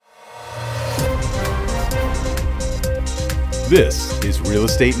This is Real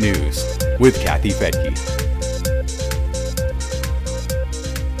Estate News with Kathy Fettke.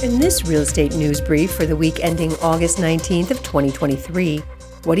 In this Real Estate News Brief for the week ending August 19th of 2023,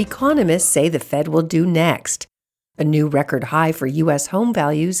 what economists say the Fed will do next, a new record high for U.S. home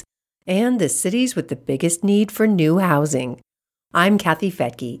values, and the cities with the biggest need for new housing. I'm Kathy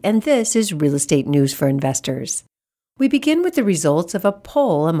Fettke, and this is Real Estate News for Investors. We begin with the results of a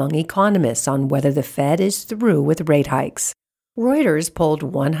poll among economists on whether the Fed is through with rate hikes. Reuters polled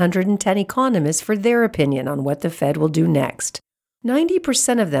 110 economists for their opinion on what the Fed will do next.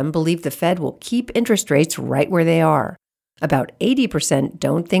 90% of them believe the Fed will keep interest rates right where they are. About 80%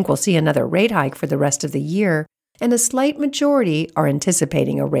 don't think we'll see another rate hike for the rest of the year, and a slight majority are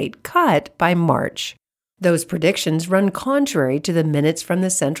anticipating a rate cut by March. Those predictions run contrary to the minutes from the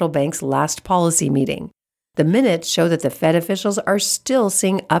central bank's last policy meeting. The minutes show that the Fed officials are still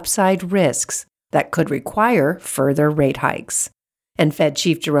seeing upside risks that could require further rate hikes. And Fed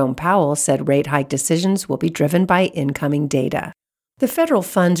Chief Jerome Powell said rate hike decisions will be driven by incoming data. The federal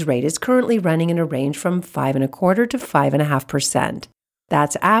funds rate is currently running in a range from 5.25% to 5.5%.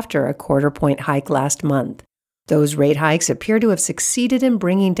 That's after a quarter-point hike last month. Those rate hikes appear to have succeeded in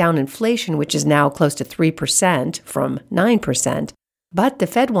bringing down inflation, which is now close to 3% from 9%. But the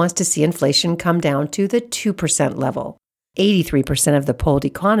Fed wants to see inflation come down to the 2% level. 83% of the polled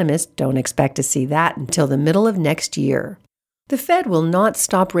economists don't expect to see that until the middle of next year. The Fed will not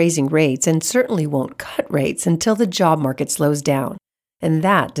stop raising rates and certainly won't cut rates until the job market slows down, and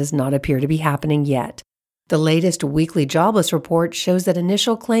that does not appear to be happening yet. The latest weekly jobless report shows that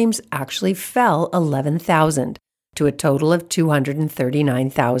initial claims actually fell 11,000 to a total of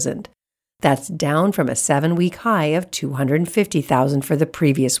 239,000. That's down from a 7-week high of 250,000 for the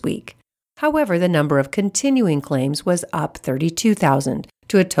previous week. However, the number of continuing claims was up 32,000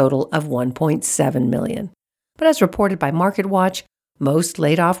 to a total of 1.7 million. But as reported by MarketWatch, most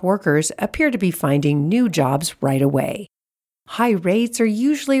laid-off workers appear to be finding new jobs right away. High rates are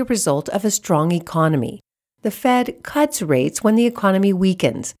usually a result of a strong economy. The Fed cuts rates when the economy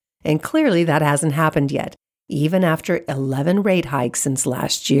weakens, and clearly that hasn't happened yet, even after 11 rate hikes since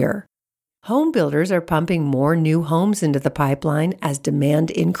last year. Home builders are pumping more new homes into the pipeline as demand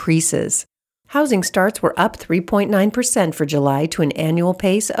increases. Housing starts were up 3.9% for July to an annual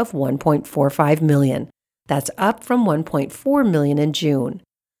pace of 1.45 million. That's up from 1.4 million in June.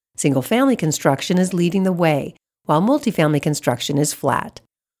 Single-family construction is leading the way, while multifamily construction is flat.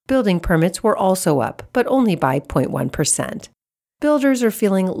 Building permits were also up, but only by 0.1%. Builders are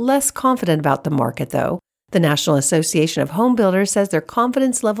feeling less confident about the market, though. The National Association of Home Builders says their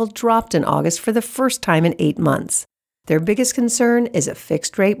confidence level dropped in August for the first time in 8 months. Their biggest concern is a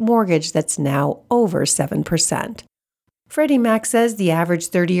fixed-rate mortgage that's now over 7%. Freddie Mac says the average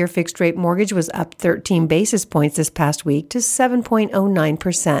 30-year fixed-rate mortgage was up 13 basis points this past week to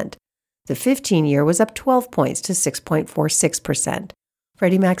 7.09%. The 15-year was up 12 points to 6.46%.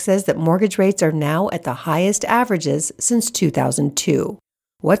 Freddie Mac says that mortgage rates are now at the highest averages since 2002.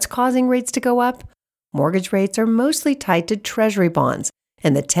 What's causing rates to go up? Mortgage rates are mostly tied to Treasury bonds,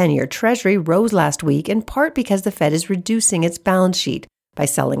 and the 10-year Treasury rose last week in part because the Fed is reducing its balance sheet by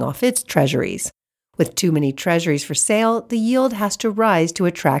selling off its treasuries. With too many treasuries for sale, the yield has to rise to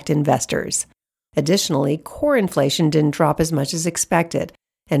attract investors. Additionally, core inflation didn't drop as much as expected,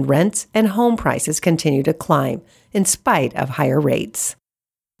 and rents and home prices continue to climb in spite of higher rates.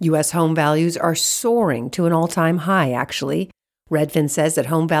 U.S. home values are soaring to an all-time high, actually. Redfin says that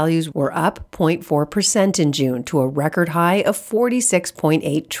home values were up 0.4% in June to a record high of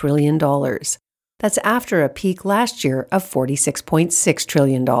 $46.8 trillion. That's after a peak last year of $46.6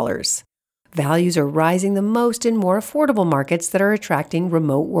 trillion. Values are rising the most in more affordable markets that are attracting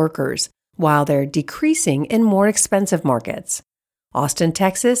remote workers, while they're decreasing in more expensive markets. Austin,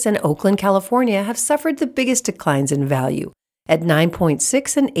 Texas, and Oakland, California have suffered the biggest declines in value, at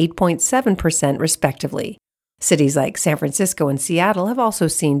 9.6% and 8.7% respectively. Cities like San Francisco and Seattle have also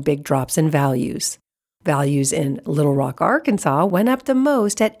seen big drops in values. Values in Little Rock, Arkansas went up the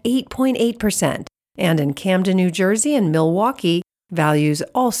most at 8.8%, and in Camden, New Jersey and Milwaukee, values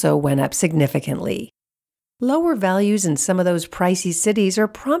also went up significantly. Lower values in some of those pricey cities are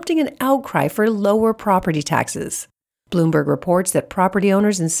prompting an outcry for lower property taxes. Bloomberg reports that property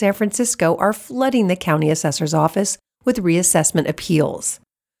owners in San Francisco are flooding the county assessor's office with reassessment appeals.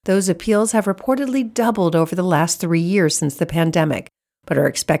 Those appeals have reportedly doubled over the last 3 years since the pandemic, but are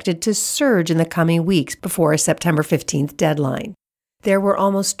expected to surge in the coming weeks before a September 15th deadline. There were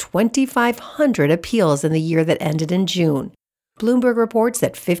almost 2,500 appeals in the year that ended in June. Bloomberg reports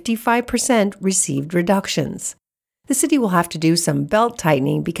that 55% received reductions. The city will have to do some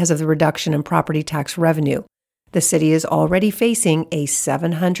belt-tightening because of the reduction in property tax revenue. The city is already facing a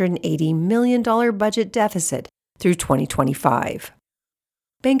 $780 million budget deficit through 2025.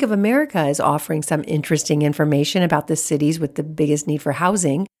 Bank of America is offering some interesting information about the cities with the biggest need for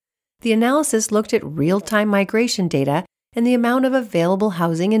housing. The analysis looked at real-time migration data and the amount of available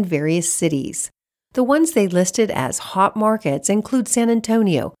housing in various cities. The ones they listed as hot markets include San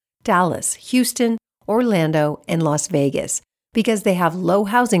Antonio, Dallas, Houston, Orlando, and Las Vegas, because they have low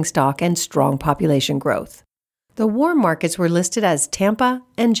housing stock and strong population growth. The warm markets were listed as Tampa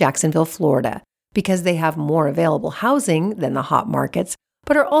and Jacksonville, Florida, because they have more available housing than the hot markets,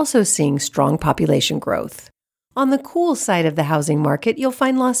 but are also seeing strong population growth. On the cool side of the housing market, you'll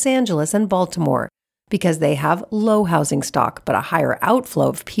find Los Angeles and Baltimore, because they have low housing stock but a higher outflow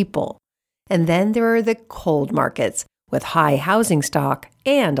of people. And then there are the cold markets, with high housing stock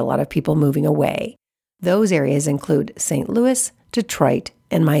and a lot of people moving away. Those areas include St. Louis, Detroit,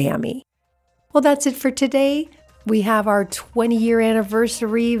 and Miami. Well, that's it for today. We have our 20-year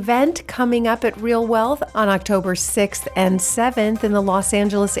anniversary event coming up at Real Wealth on October 6th and 7th in the Los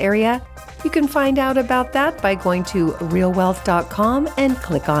Angeles area. You can find out about that by going to realwealth.com and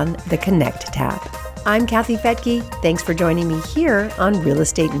click on the Connect tab. I'm Kathy Fettke. Thanks for joining me here on Real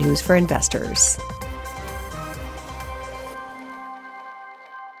Estate News for Investors.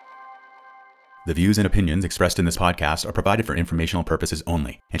 The views and opinions expressed in this podcast are provided for informational purposes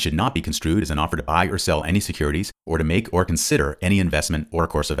only and should not be construed as an offer to buy or sell any securities or to make or consider any investment or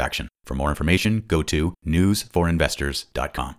course of action. For more information, go to newsforinvestors.com.